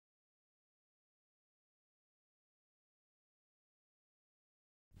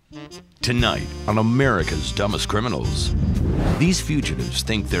Tonight on America's Dumbest Criminals. These fugitives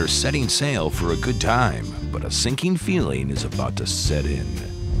think they're setting sail for a good time, but a sinking feeling is about to set in.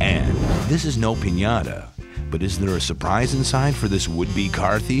 And this is no Pinata, but is there a surprise inside for this would-be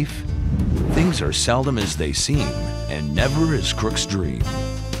car thief? Things are seldom as they seem, and never as crooks dream.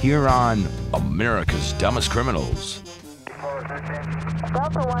 Here on America's Dumbest Criminals.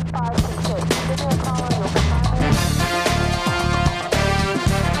 Delta 1566, give me a call and you'll find me.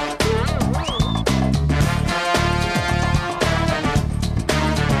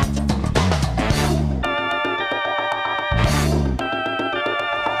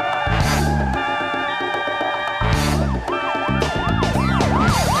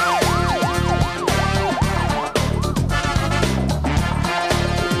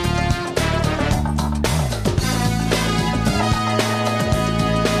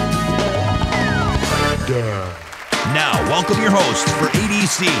 Now, welcome your hosts for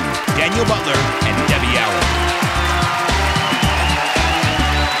ADC, Daniel Butler and Debbie Allen.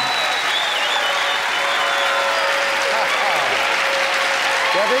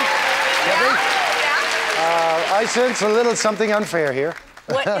 Debbie? I sense a little something unfair here.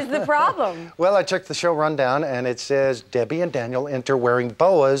 What is the problem? Well, I checked the show rundown, and it says Debbie and Daniel enter wearing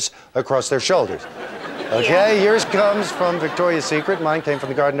boas across their shoulders. Okay, yours comes from Victoria's Secret. Mine came from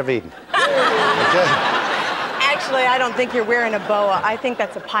the Garden of Eden. Okay. Actually, I don't think you're wearing a boa. I think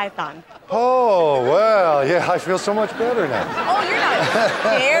that's a python. Oh, well, yeah, I feel so much better now. Oh, you're not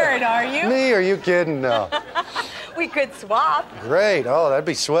scared, are you? Me? Are you kidding? No. We could swap. Great. Oh, that'd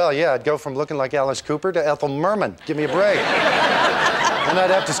be swell. Yeah, I'd go from looking like Alice Cooper to Ethel Merman. Give me a break. And I'd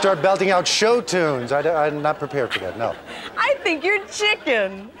have to start belting out show tunes. I'm not prepared for that, no. I think you're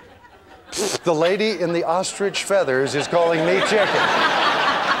chicken. The lady in the ostrich feathers is calling me chicken.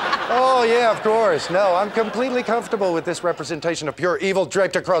 Oh, yeah, of course. No, I'm completely comfortable with this representation of pure evil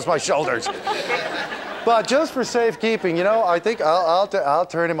draped across my shoulders. But just for safekeeping, you know, I think I'll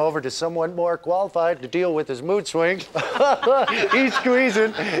turn him over to someone more qualified to deal with his mood swings. He's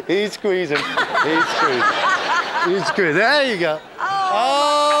squeezing. He's squeezing. He's squeezing. He's squeezing. There you go.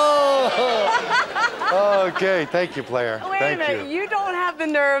 Oh! Okay, thank you, player. Wait a minute, you don't have the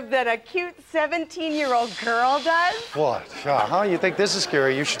nerve that a cute 17-year-old girl does? What? Huh? You think this is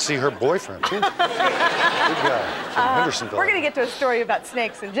scary? You should see her boyfriend, too. Good guy from Hendersonville. We're going to get to a story about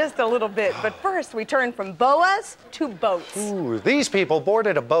snakes in just a little bit, but first we turn from boas to boats. Ooh, these people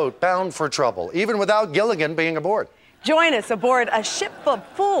boarded a boat bound for trouble, even without Gilligan being aboard. Join us aboard a ship full of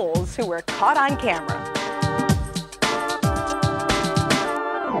fools who were caught on camera.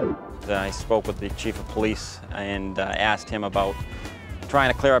 I spoke with the chief of police and asked him about trying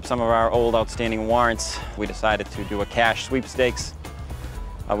to clear up some of our old outstanding warrants. We decided to do a cash sweepstakes.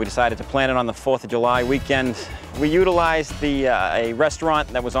 We decided to plan it on the 4th of July weekend. We utilized a restaurant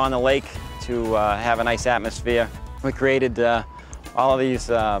that was on the lake to have a nice atmosphere. We created all of these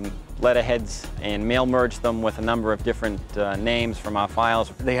letterheads and mail merged them with a number of different names from our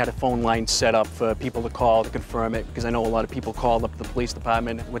files. They had a phone line set up for people to call to confirm it, because I know a lot of people called up the police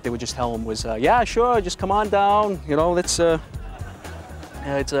department. What they would just tell them was, yeah, sure, just come on down. You know, it's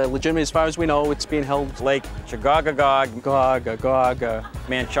legitimate as far as we know. It's being held. Lake Chagagagog. Gog.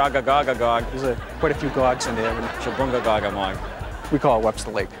 Man, Chagagagagog. There's quite a few gogs in there. Chabungagagamog. We call it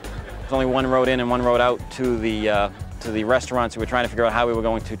Webster Lake. There's only one road in and one road out to the restaurants. We were trying to figure out how we were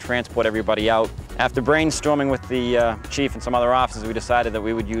going to transport everybody out. After brainstorming with the chief and some other officers, we decided that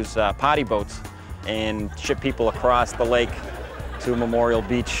we would use party boats and ship people across the lake to Memorial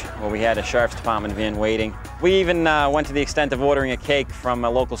Beach, where we had a sheriff's department van waiting. We even went to the extent of ordering a cake from a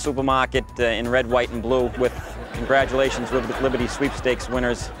local supermarket in red, white, and blue with congratulations Liberty Sweepstakes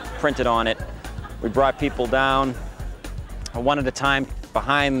winners printed on it. We brought people down one at a time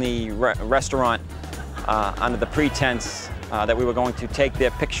behind the restaurant under the pretense that we were going to take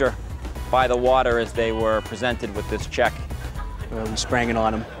their picture by the water as they were presented with this check. We sprang it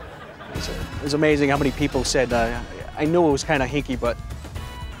on them. It was amazing how many people said, I knew it was kind of hinky, but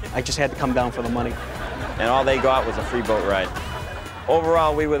I just had to come down for the money. And all they got was a free boat ride.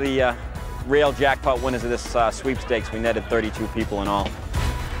 Overall, we were the real jackpot winners of this sweepstakes. We netted 32 people in all.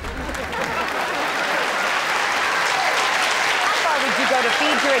 How far would you go to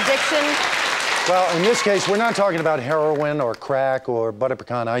feed your addiction? Well, in this case, we're not talking about heroin or crack or butter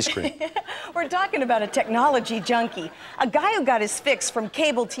pecan ice cream. We're talking about a technology junkie, a guy who got his fix from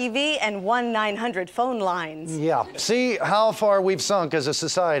cable TV and 1-900 phone lines. Yeah. See how far we've sunk as a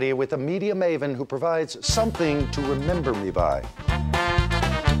society with a media maven who provides something to remember me by.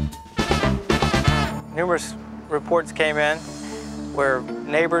 Numerous reports came in where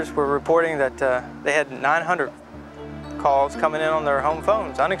neighbors were reporting that they had 900 calls coming in on their home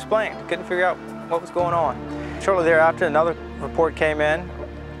phones, unexplained. Couldn't figure out what was going on. Shortly thereafter, another report came in.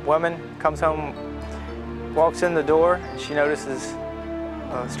 A woman comes home, walks in the door, and she notices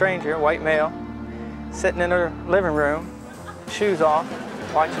a stranger, a white male, sitting in her living room, shoes off,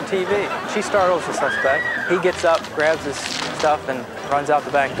 watching TV. She startles the suspect. He gets up, grabs his stuff, and runs out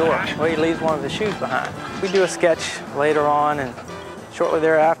the back door. Well, he leaves one of his shoes behind. We do a sketch later on, and shortly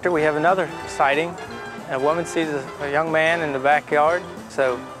thereafter, we have another sighting. A woman sees a young man in the backyard,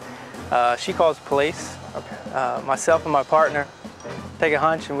 so she calls the police. Myself and my partner take a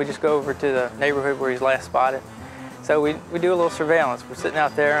hunch, and we just go over to the neighborhood where he's last spotted. So we do a little surveillance. We're sitting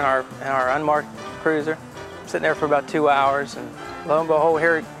out there in our unmarked cruiser, sitting there for about 2 hours, and lo and behold,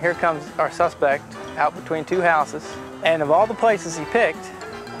 here comes our suspect out between two houses. And of all the places he picked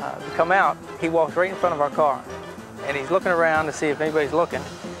to come out, he walks right in front of our car. And he's looking around to see if anybody's looking.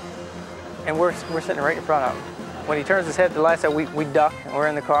 And we're sitting right in front of him. When he turns his head to the left side, we duck, and we're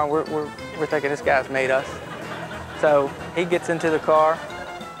in the car, and we're thinking this guy's made us. So he gets into the car,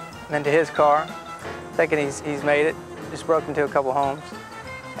 and into his car, thinking he's made it, just broke into a couple homes.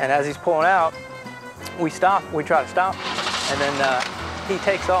 And as he's pulling out, we stop, we try to stop him, and then he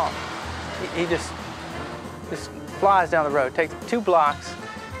takes off. He just flies down the road, takes 2 blocks,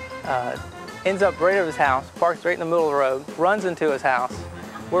 ends up right over his house, parks right in the middle of the road, runs into his house.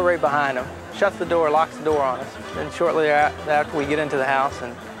 We're right behind him, shuts the door, locks the door on us. Then shortly after we get into the house,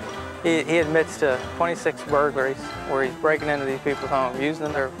 and he admits to 26 burglaries where he's breaking into these people's homes,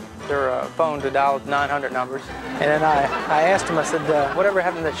 using their phone to dial 900 numbers. And then I asked him, I said, whatever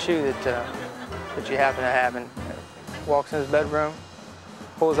happened to that shoe that you happen to have? And walks in his bedroom,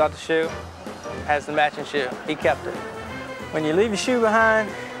 pulls out the shoe, has the matching shoe. He kept it. When you leave your shoe behind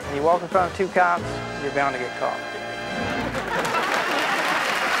and you walk in front of 2 cops, you're bound to get caught.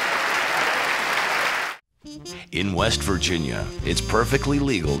 In West Virginia, it's perfectly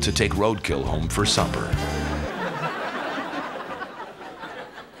legal to take roadkill home for supper.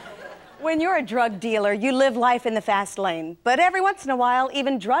 When you're a drug dealer, you live life in the fast lane. But every once in a while,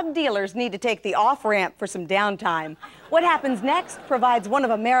 even drug dealers need to take the off-ramp for some downtime. What happens next provides one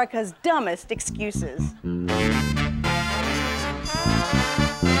of America's dumbest excuses.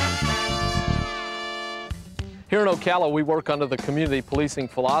 Here in Ocala, we work under the community policing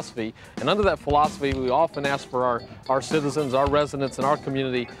philosophy, and under that philosophy, we often ask for our citizens, our residents in our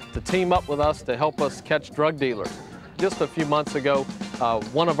community to team up with us to help us catch drug dealers. Just a few months ago,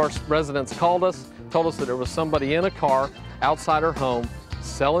 one of our residents called us, told us that there was somebody in a car outside her home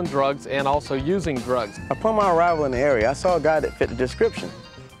selling drugs and also using drugs. Upon my arrival in the area, I saw a guy that fit the description.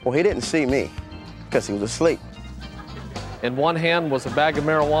 Well, he didn't see me because he was asleep. In one hand was a bag of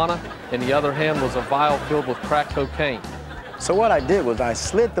marijuana, and the other hand was a vial filled with crack cocaine. So what I did was I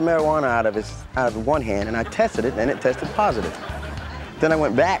slid the marijuana out of one hand, and I tested it, and it tested positive. Then I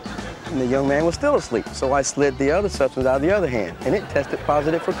went back, and the young man was still asleep. So I slid the other substance out of the other hand, and it tested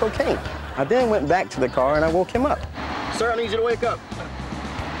positive for cocaine. I then went back to the car, and I woke him up. Sir, I need you to wake up.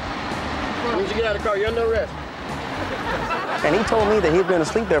 I need you to get out of the car. You're under arrest. And he told me that he'd been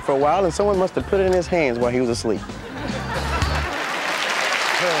asleep there for a while, and someone must have put it in his hands while he was asleep.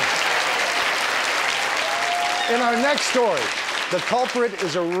 In our next story, the culprit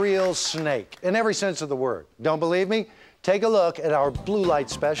is a real snake, in every sense of the word. Don't believe me? Take a look at our blue light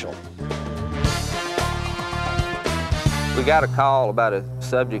special. We got a call about a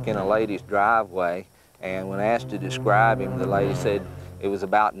subject in a lady's driveway, and when asked to describe him, the lady said it was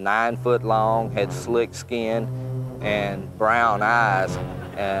about 9 foot long, had slick skin, and brown eyes.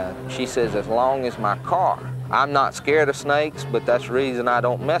 She says, as long as my car. I'm not scared of snakes, but that's the reason I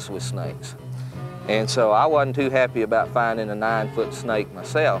don't mess with snakes. And so I wasn't too happy about finding a 9-foot snake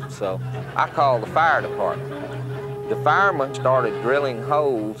myself, so I called the fire department. The firemen started drilling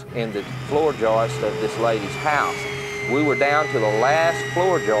holes in the floor joist of this lady's house. We were down to the last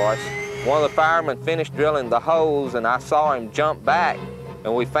floor joist. One of the firemen finished drilling the holes, and I saw him jump back,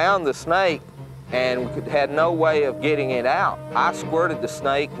 and we found the snake, and we had no way of getting it out. I squirted the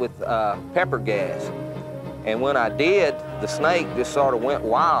snake with pepper gas. And when I did, the snake just sort of went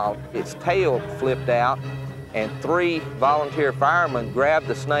wild. Its tail flipped out, and 3 volunteer firemen grabbed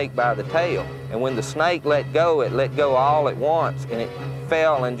the snake by the tail. And when the snake let go, it let go all at once, and it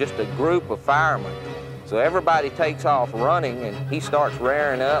fell in just a group of firemen. So everybody takes off running, and he starts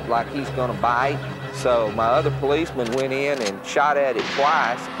rearing up like he's gonna bite. So my other policeman went in and shot at it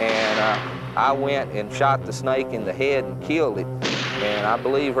twice, and I went and shot the snake in the head and killed it. And I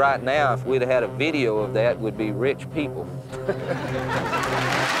believe right now, if we'd have had a video of that, we'd be rich people. On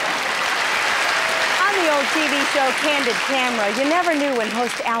the old TV show Candid Camera, you never knew when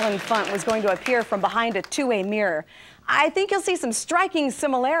host Alan Funt was going to appear from behind a two-way mirror. I think you'll see some striking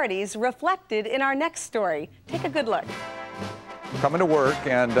similarities reflected in our next story. Take a good look. Coming to work,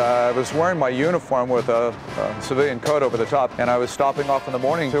 and I was wearing my uniform with a civilian coat over the top, and I was stopping off in the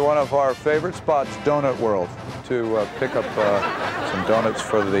morning to one of our favorite spots, Donut World, to pick up some donuts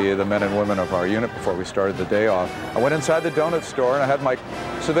for the men and women of our unit before we started the day off. I went inside the donut store, and I had my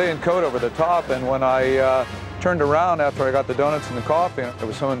civilian coat over the top, and when I turned around after I got the donuts and the coffee, there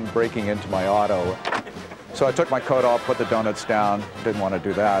was someone breaking into my auto. So I took my coat off, put the donuts down, didn't want to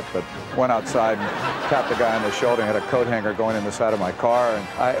do that, but went outside and tapped the guy on the shoulder. He had a coat hanger going in the side of my car, and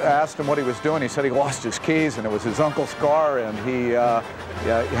I asked him what he was doing. He said he lost his keys, and it was his uncle's car, and he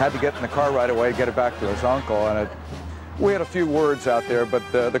had to get in the car right away, get it back to his uncle. And we had a few words out there, but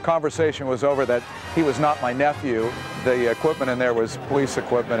the conversation was over that he was not my nephew. The equipment in there was police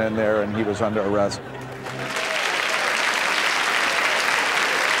equipment in there, and he was under arrest.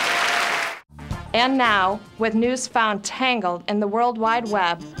 And now, with news found tangled in the World Wide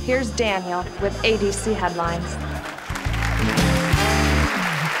Web, here's Daniel with ADC headlines.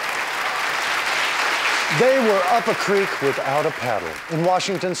 They were up a creek without a paddle. In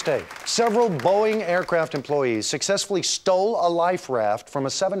Washington State, several Boeing aircraft employees successfully stole a life raft from a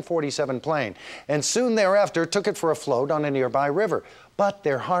 747 plane, and soon thereafter took it for a float on a nearby river. But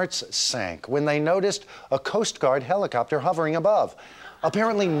their hearts sank when they noticed a Coast Guard helicopter hovering above.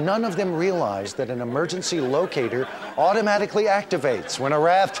 Apparently, none of them realized that an emergency locator automatically activates when a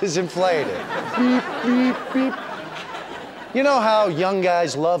raft is inflated. Beep, beep, beep. You know how young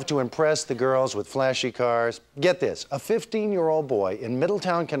guys love to impress the girls with flashy cars? Get this, a 15-year-old boy in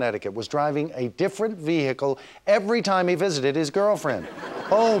Middletown, Connecticut was driving a different vehicle every time he visited his girlfriend.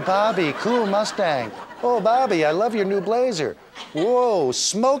 Oh, Bobby, cool Mustang. Oh, Bobby, I love your new blazer. Whoa,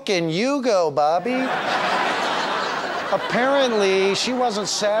 smoking Yugo, Bobby. Apparently, she wasn't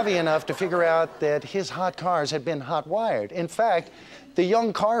savvy enough to figure out that his hot cars had been hot-wired. In fact, the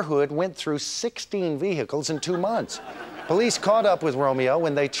young car hood went through 16 vehicles in 2 months. Police caught up with Romeo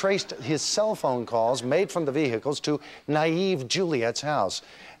when they traced his cell phone calls made from the vehicles to naive Juliet's house.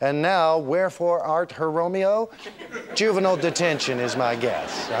 And now, wherefore art her Romeo? Juvenile detention is my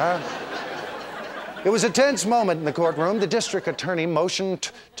guess, huh? It was a tense moment in the courtroom. The district attorney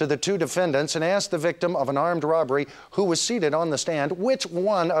motioned to the two defendants and asked the victim of an armed robbery who was seated on the stand which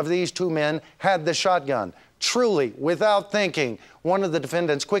one of these two men had the shotgun. Truly, without thinking, one of the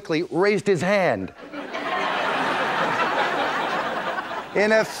defendants quickly raised his hand.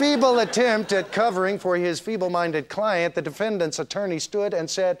 In a feeble attempt at covering for his feeble-minded client, the defendant's attorney stood and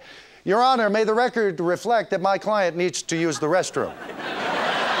said, "Your Honor, may the record reflect that my client needs to use the restroom."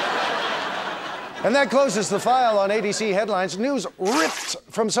 And that closes the file on ADC Headlines. News ripped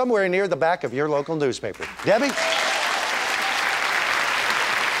from somewhere near the back of your local newspaper. Debbie?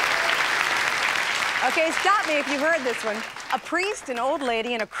 Okay, stop me if you've heard this one. A priest, an old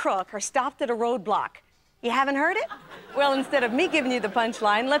lady, and a crook are stopped at a roadblock. You haven't heard it? Well, instead of me giving you the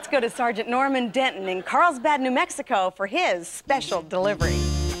punchline, let's go to Sergeant Norman Denton in Carlsbad, New Mexico for his special delivery.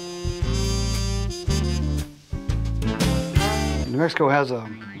 New Mexico has a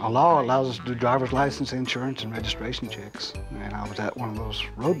law that allows us to do driver's license, insurance, and registration checks. And I was at one of those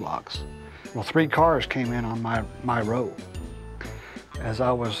roadblocks. Well, 3 cars came in on my road. As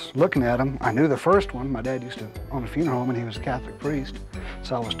I was looking at them, I knew the first one. My dad used to own a funeral home, and he was a Catholic priest.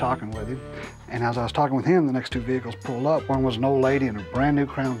 So I was talking with him. And as I was talking with him, the next 2 vehicles pulled up. One was an old lady in a brand new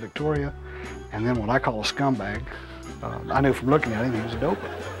Crown Victoria, and then what I call a scumbag. I knew from looking at him he was a doper.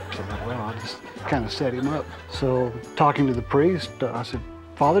 So I thought, well, I'll just kind of set him up. So talking to the priest, I said,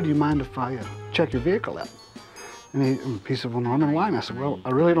 "Father, do you mind if I check your vehicle out?" And he said, "Well, Norman, why?" And I said, "Well, I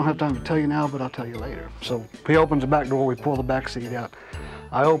really don't have time to tell you now, but I'll tell you later." So he opens the back door, we pull the back seat out.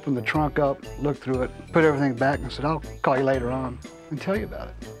 I opened the trunk up, looked through it, put everything back, and I said, "I'll call you later on and tell you about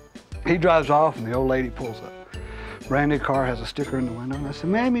it." He drives off, and the old lady pulls up. Brand new car, has a sticker in the window. And I said,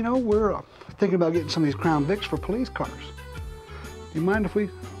 "Ma'am, you know, we're thinking about getting some of these Crown Vics for police cars. Do you mind if we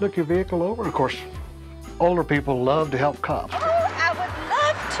look your vehicle over?" Of course, older people love to help cops. Oh, I would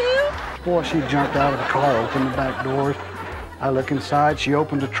love to. Boy, she jumped out of the car, opened the back doors. I look inside, she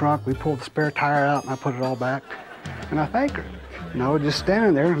opened the trunk, we pulled the spare tire out, and I put it all back. And I thank her. And I was just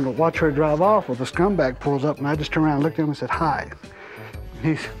standing there and watch her drive off. Well, the scumbag pulls up, and I just turned around and looked at him and said, "Hi." And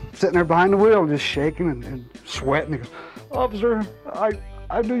he's sitting there behind the wheel, just shaking and sweating. He goes, "Officer,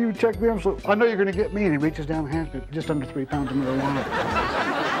 I knew you checked them, so I know you're gonna get me." And he reaches down and hands me just under 3 pounds of marijuana.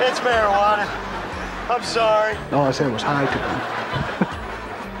 "It's marijuana. I'm sorry." All I said was hi to him.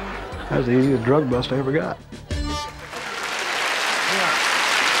 That was the easiest drug bust I ever got.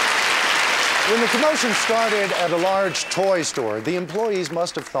 When the commotion started at a large toy store, the employees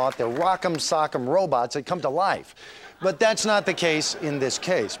must have thought the rock'em sock'em robots had come to life. But that's not the case in this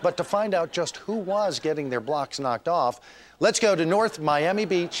case. But to find out just who was getting their blocks knocked off, let's go to North Miami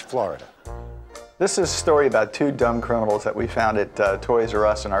Beach, Florida. This is a story about two dumb criminals that we found at Toys R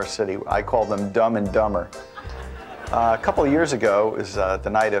Us in our city. I call them Dumb and Dumber. A couple of years ago, it was the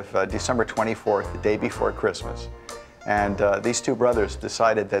night of December 24th, the day before Christmas. And these two brothers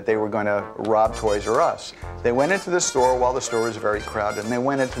decided that they were going to rob Toys R Us. They went into the store while the store was very crowded, and they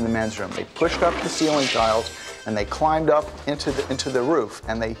went into the men's room. They pushed up the ceiling tiles, and they climbed up into the roof,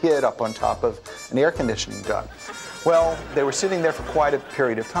 and they hid up on top of an air conditioning duct. Well, they were sitting there for quite a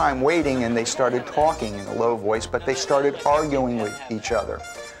period of time waiting, and they started talking in a low voice, but they started arguing with each other.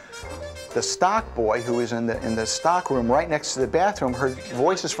 The stock boy, who was in the stock room right next to the bathroom, heard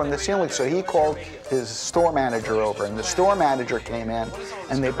voices from the ceiling, so he called his store manager over, and the store manager came in,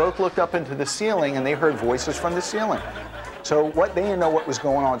 and they both looked up into the ceiling, and they heard voices from the ceiling. So they didn't know what was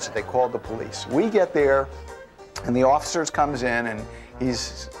going on, so they called the police. We get there, and the officer comes in, and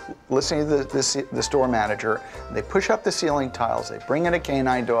he's listening to the store manager. They push up the ceiling tiles, they bring in a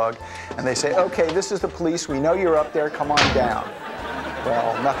canine dog, and they say, okay, this is the police, we know you're up there, come on down.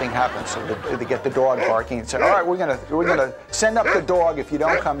 Well, nothing happens, so they get the dog barking and say, all right, we're gonna send up the dog if you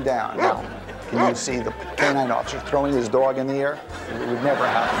don't come down. Now, can you see the canine officer throwing his dog in the air? It would never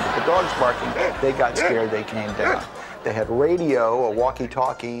happen, but the dog's barking, they got scared, they came down. They had radio, a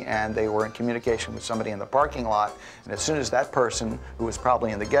walkie-talkie, and they were in communication with somebody in the parking lot. And as soon as that person, who was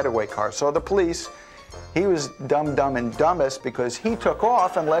probably in the getaway car, saw the police, he was dumb, dumb, and dumbest because he took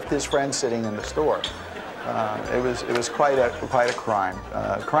off and left his friend sitting in the store. It was quite a crime,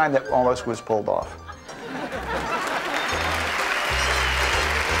 a crime that almost was pulled off.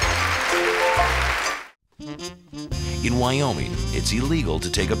 In Wyoming, it's illegal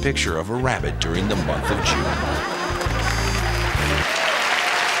to take a picture of a rabbit during the month of June.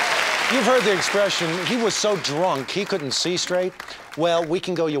 You've heard the expression, he was so drunk he couldn't see straight. Well, we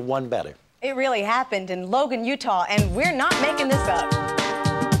can go you one better. It really happened in Logan, Utah, and we're not making this up.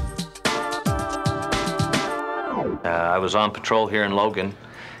 I was on patrol here in Logan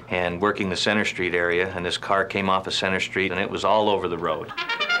and working the Center Street area, and this car came off of Center Street, and it was all over the road.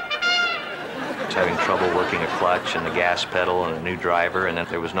 I was having trouble working a clutch and the gas pedal and a new driver, and then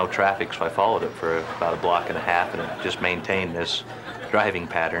there was no traffic, so I followed it for about a block and a half, and it just maintained this driving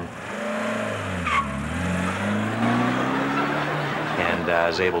pattern. And I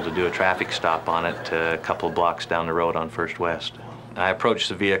was able to do a traffic stop on it a couple of blocks down the road on First West. I approached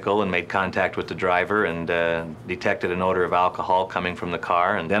the vehicle and made contact with the driver and detected an odor of alcohol coming from the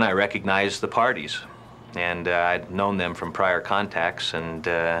car, and then I recognized the parties. And I'd known them from prior contacts and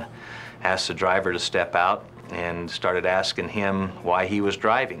asked the driver to step out and started asking him why he was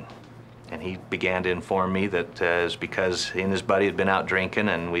driving. And he began to inform me that it was because he and his buddy had been out drinking,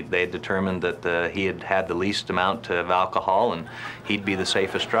 and they had determined that he had had the least amount of alcohol and he'd be the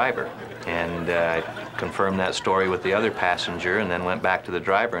safest driver. And I confirmed that story with the other passenger, and then went back to the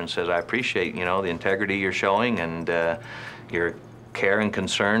driver and says, I appreciate, the integrity you're showing and your care and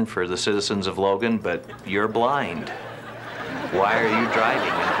concern for the citizens of Logan, but you're blind. Why are you driving,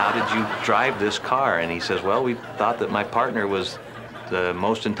 and how did you drive this car? And he says, well, we thought that my partner was the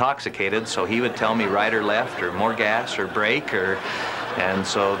most intoxicated, so he would tell me right or left, or more gas, or brake, and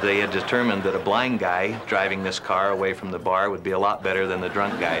so they had determined that a blind guy driving this car away from the bar would be a lot better than the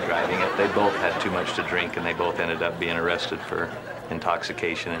drunk guy driving it. They both had too much to drink, and they both ended up being arrested for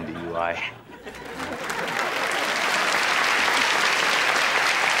intoxication and DUI.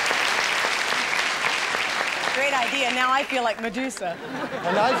 Great idea. Now I feel like Medusa.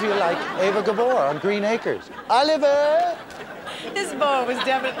 And I feel like Ava Gabor on Green Acres. Oliver! This boa was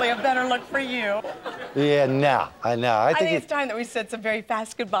definitely a better look for you. Yeah, I know. I think it's time that we said some very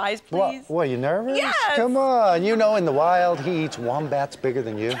fast goodbyes, please. What, you nervous? Yes. Come on. In the wild, he eats wombats bigger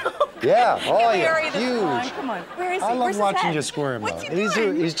than you. Yeah, oh yeah, huge. Come on. Where is he? I love watching you squirm, What's though. he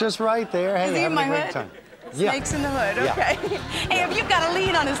doing? He's just right there. Hey, is he in my hood? Time. Snakes in the hood, okay. Yeah. Hey, if you've got a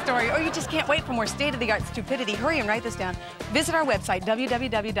lead on a story, or you just can't wait for more state-of-the-art stupidity, hurry and write this down. Visit our website,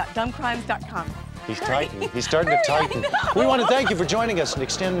 www.dumbcrimes.com. He's tightening. He's starting to tighten. We want to thank you for joining us and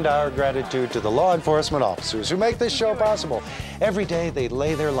extend our gratitude to the law enforcement officers who make this show possible. Every day they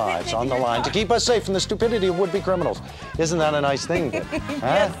lay their lives on the line to keep us safe from the stupidity of would-be criminals. Isn't that a nice thing? Huh?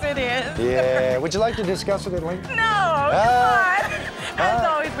 Yes, it is. Yeah. Would you like to discuss it at length? No, come on. As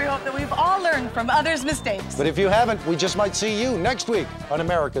always, we hope that we've all learned from others' mistakes. But if you haven't, we just might see you next week on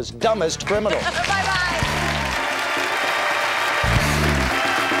America's Dumbest Criminals. Bye-bye.